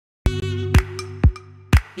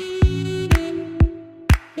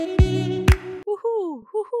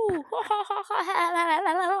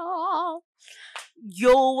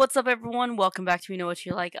Yo, what's up, everyone? Welcome back to We Know What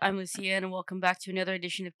You Like. I'm Lucia, and welcome back to another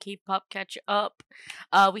edition of K-pop Catch Up.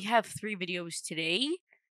 We have 3 videos today.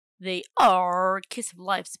 They are Kiss of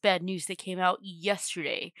Life's Bad News that came out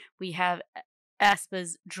yesterday. We have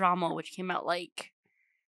AESPA's Drama, which came out like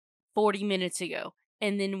 40 minutes ago.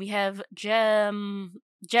 And then we have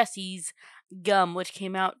JESSI's Gum, which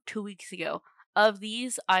came out 2 weeks ago. Of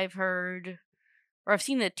these, I've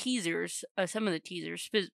seen the teasers, some of the teasers,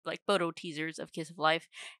 like photo teasers of Kiss of Life,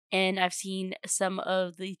 and I've seen some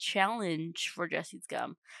of the challenge for JESSI's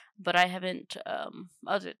Gum, but I haven't,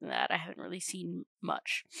 other than that, I haven't really seen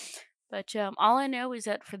much. But all I know is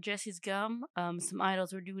that for JESSI's Gum, some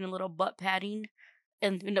idols were doing a little butt patting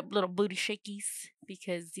and little booty shakies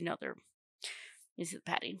because, this is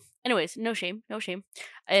patting. Anyways, no shame.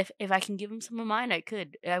 If I can give him some of mine, I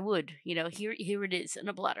would. Here it is in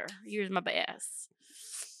a platter. Here's my ass.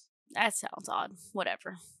 That sounds odd.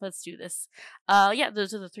 Whatever. Let's do this.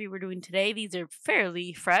 Those are the 3 we're doing today. These are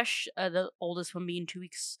fairly fresh. The oldest one being 2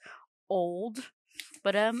 weeks old.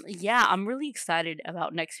 But I'm really excited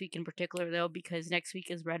about next week in particular though, because next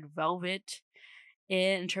week is Red Velvet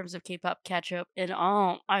in terms of K-pop catch up, and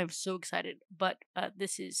I'm so excited. But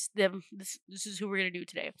this is them. This is who we're gonna do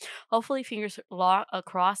today. Hopefully, fingers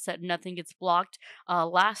crossed that nothing gets blocked.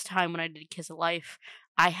 Last time when I did Kiss of Life,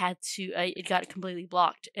 I had to. It got completely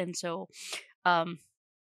blocked, and so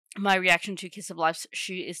my reaction to Kiss of Life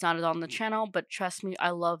is not on the channel. But trust me,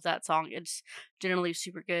 I love that song. It's generally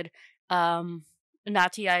super good.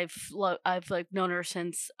 Nati, I've known her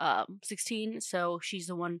since 16, so she's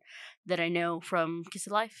the one that I know from Kiss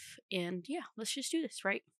of Life, and yeah, let's just do this,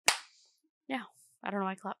 right? Yeah, I don't know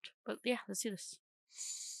why I clapped, but yeah, let's do this.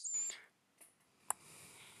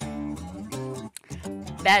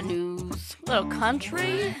 Bad News, little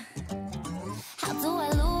country.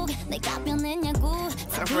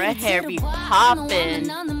 Her red hair be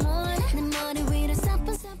poppin'.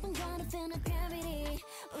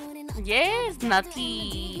 Yes,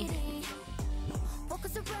 Nati.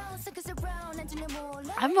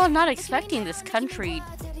 I'm not expecting this country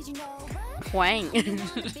twang.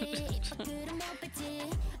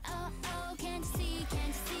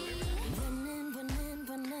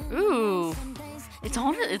 Ooh,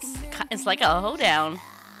 it's like a hoedown.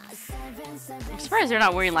 I'm surprised they're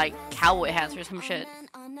not wearing like cowboy hats or some shit.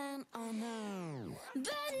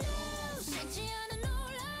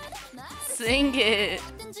 Sing it.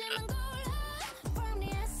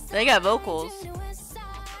 They got vocals.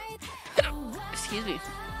 Excuse me.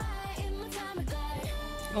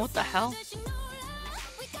 What the hell?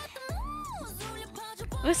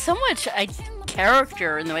 There's so much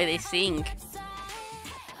character in the way they sing.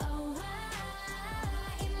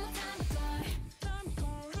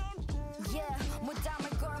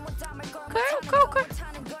 Girl.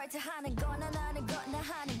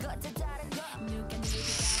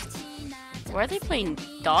 Why are they playing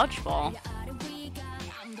dodgeball?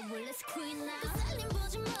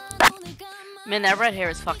 Man, that red hair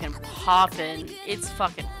is fucking poppin'. It's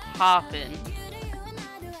fucking poppin'.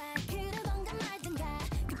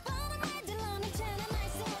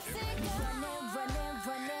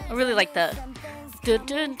 I really like the dun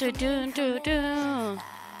dun dun dun dun dun.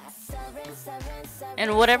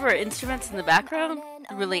 And whatever instruments in the background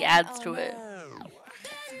really adds to it.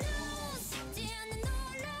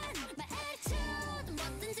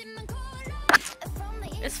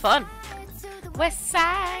 It's fun. West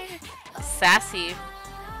Side. Sassy.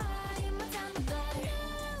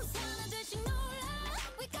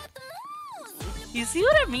 You see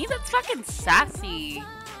what I mean? That's fucking sassy.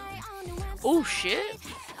 Oh shit.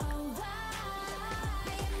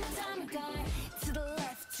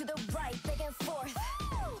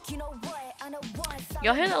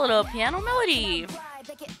 Y'all hear that little piano melody? I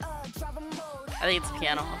think it's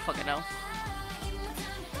piano. I don't fucking know.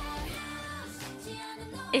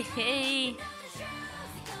 Hey.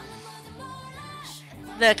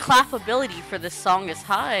 The clappability for this song is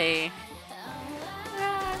high.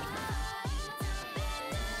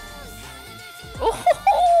 Oh!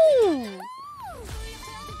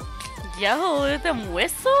 Yo, them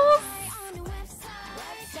whistles?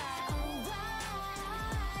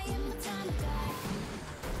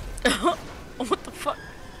 What the fuck?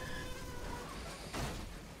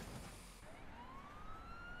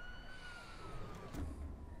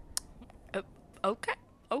 Okay.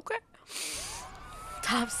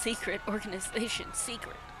 Top secret organization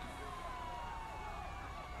secret.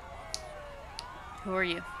 Who are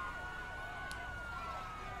you?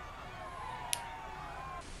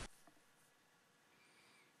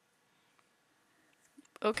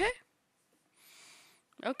 Okay.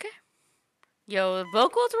 Okay. Yo, the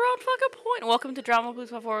vocals are on fucking point. Welcome to Drama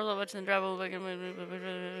Blues before what's in Drama.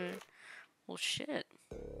 Well, shit.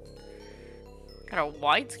 Got a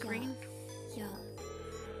widescreen.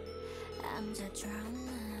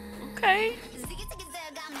 Okay.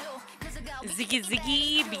 Ziggy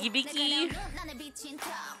ziggy, biggy biggy.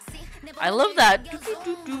 I love that.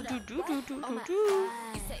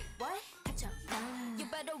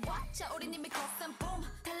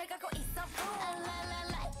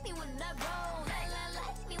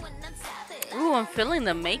 Ooh, I'm feeling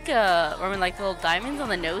the makeup. I mean, like the little diamonds on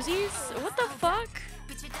the nosies. What the fuck?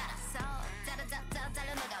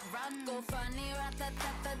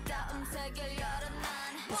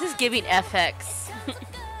 This is giving FX.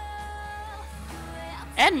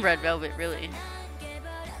 And Red Velvet, really.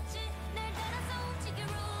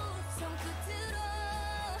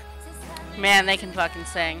 Man, they can fucking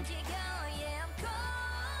sing.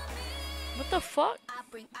 What the fuck?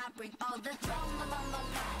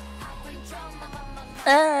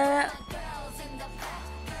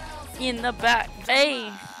 In the back.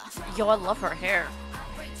 Hey. Yo, I love her hair.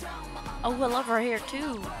 Oh, I love her hair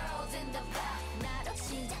too.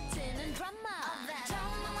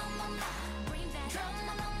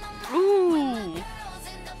 Ooh.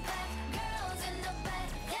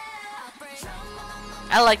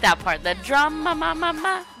 I like that part. The drama, ma, ma,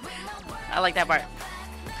 ma. I like that part.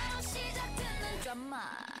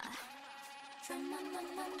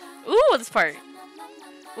 Ooh, this part.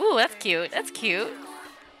 Ooh, that's cute. That's cute.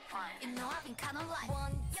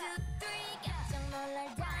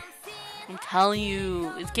 I'm telling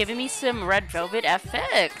you, it's giving me some Red Velvet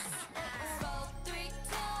FX.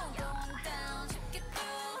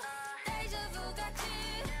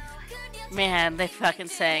 Man, they fucking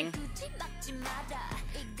sang.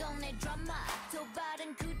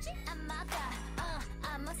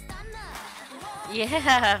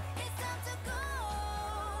 Yeah.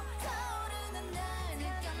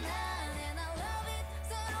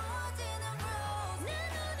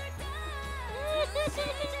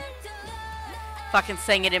 Fucking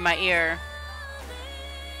sang it in my ear.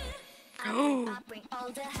 Mama,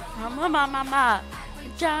 mama, mama,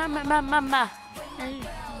 mama, mama, mama,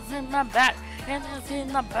 in my back, and it's in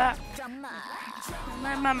the back.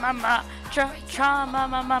 Mama, mama,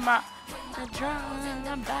 mama, mama, in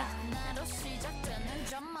the back.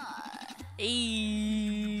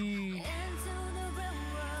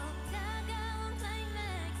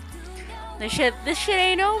 This shit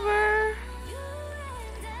ain't over.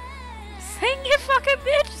 Sing it, fucking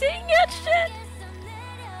bitch, sing it, shit.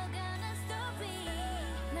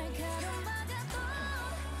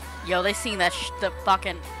 Yo, they sing that the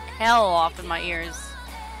fucking hell off in my ears.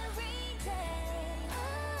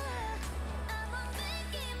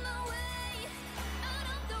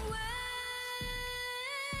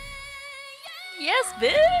 Yes,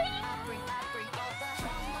 bitch.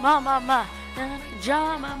 Mama, mama,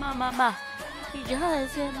 mama, mama, mama.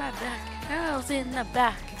 Just in my back, girls in the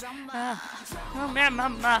back. Mama,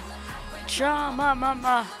 mama, mama,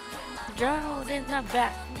 mama, girls in the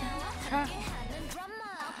back.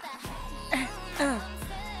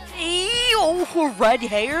 Ew, her red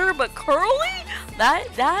hair, but curly?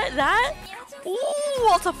 That? Ooh,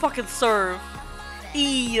 that's a fucking serve.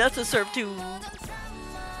 That's a serve too.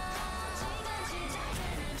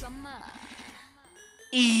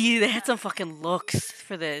 They had some fucking looks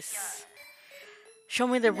for this. Show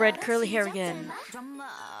me the red curly hair again.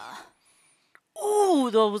 Ooh,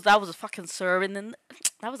 that was a fucking serve, and then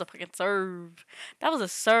that was a fucking serve. That was a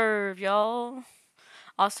serve, y'all.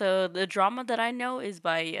 Also, the drama that I know is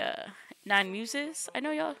by Nine Muses. I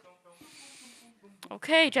know y'all.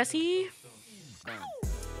 Okay, Jessie.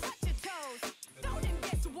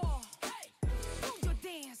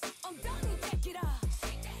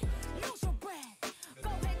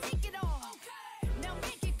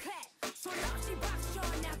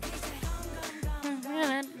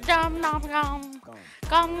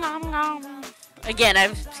 Again,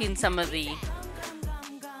 I've seen some of the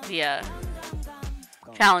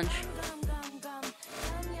challenge.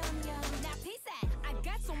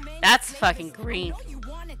 That's fucking green.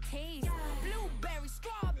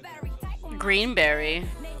 Greenberry.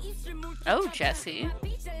 Oh, Jessie.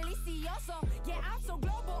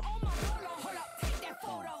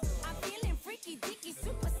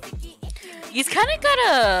 He's kind of got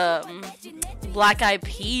a Black Eyed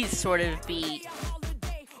Peas sort of beat.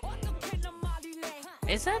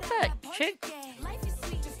 Is that chick?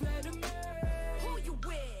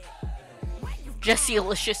 Jessie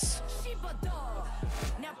Alicious.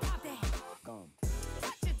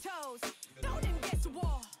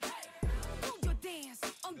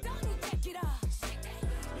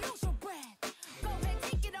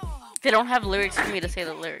 They don't have lyrics for me to say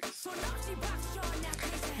the lyrics.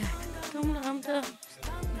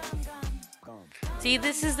 See,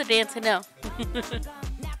 this is the dance I know.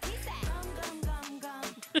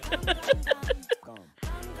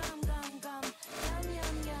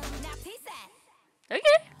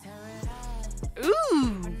 Okay.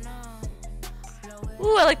 Ooh.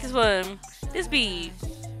 Ooh, I like this one. This beat.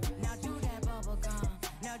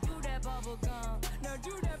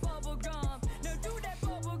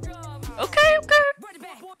 Okay, okay.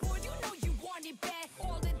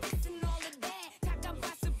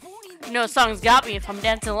 You know, song's got me if I'm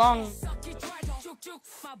dancing along.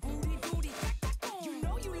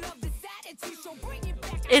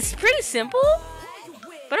 It's pretty simple,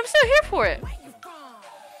 but I'm still here for it.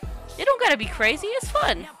 It don't gotta be crazy, it's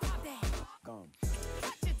fun.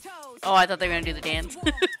 Oh, I thought they were gonna do the dance.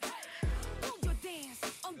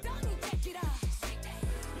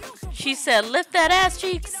 She said, lift that ass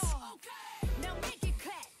cheeks.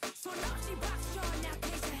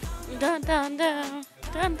 Dun dun dun,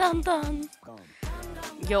 dun dun dun.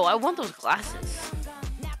 Yo, I want those glasses.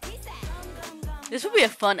 This would be a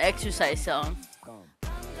fun exercise song.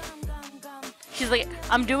 She's like,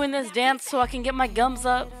 I'm doing this dance so I can get my gums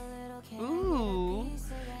up. Ooh.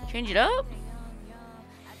 Change it up.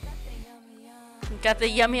 Got the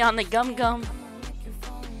yummy on the gum gum.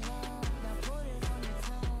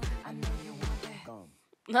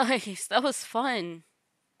 Nice. That was fun.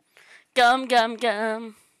 Gum gum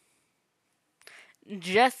gum.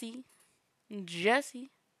 Jessie. Jessie.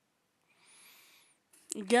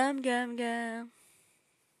 Gum gum gum.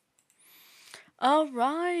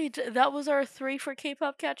 Alright, that was our 3 for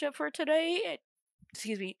K-pop catch-up for today.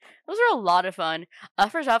 Excuse me. Those were a lot of fun.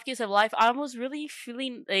 First off, Kiss of Life, I was really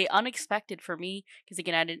feeling unexpected for me, because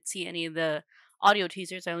again, I didn't see any of the audio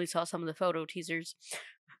teasers. I only saw some of the photo teasers.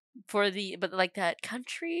 But like that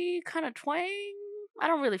country kind of twang. I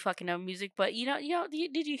don't really fucking know music, but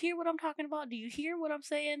did you hear what I'm talking about? Do you hear what I'm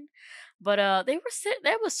saying? But they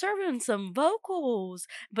were serving some vocals,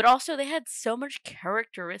 but also they had so much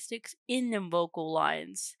characteristics in them vocal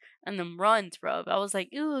lines and them runs, bro. I was like,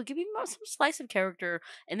 ooh, give me some slice of character,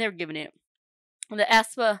 and they were giving it. The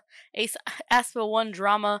AESPA 1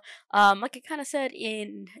 drama, like I kind of said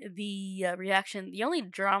in the reaction, the only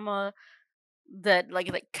drama that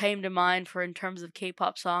came to mind for in terms of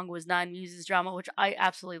K-pop song was Nine Muses drama, which I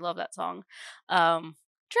absolutely love that song. Drama,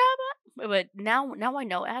 but now I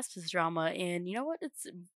know aespa's drama, and you know what? It's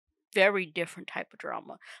a very different type of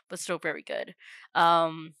drama, but still very good.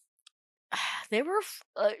 They were.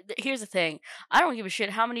 Here's the thing. I don't give a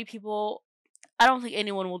shit how many people. I don't think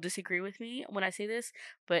anyone will disagree with me when I say this,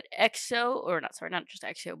 but not just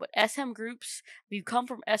EXO, but SM groups. If you come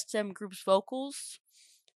from SM groups vocals,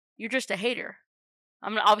 you're just a hater. I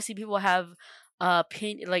mean, obviously people have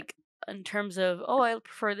opinion, like in terms of, oh, I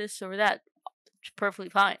prefer this over that. It's perfectly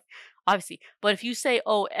fine, obviously. But if you say,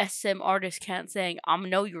 oh, SM artists can't sing,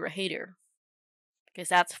 know you're a hater, because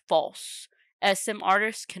that's false. SM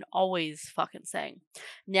artists can always fucking sing.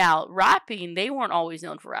 Now, rapping, they weren't always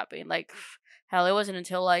known for rapping. Like, hell, it wasn't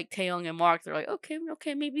until like Taeyong and Mark, they're like, okay,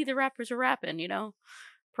 maybe the rappers are rapping,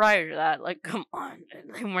 Prior to that, like, come on,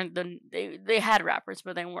 they weren't they had rappers,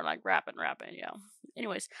 but they weren't like rapping,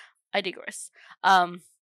 Anyways, I digress.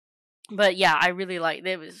 But yeah, I really liked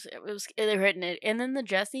it. They were hitting it, and then the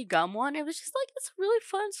Jessie Gum one, it was just like, it's a really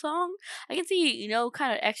fun song. I can see,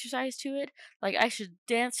 kind of exercise to it. Like, I should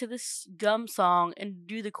dance to this Gum song and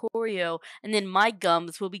do the choreo, and then my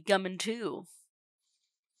gums will be gumming too.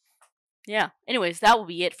 Yeah. Anyways, that will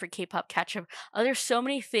be it for K-pop catch-up. There's so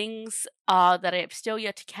many things that I have still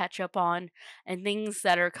yet to catch up on, and things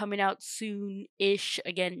that are coming out soon-ish.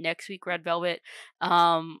 Again, next week, Red Velvet.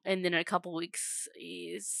 And then in a couple weeks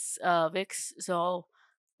is VIX. So,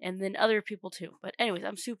 and then other people too. But anyways,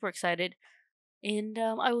 I'm super excited, and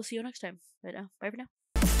I will see you next time. But bye for now.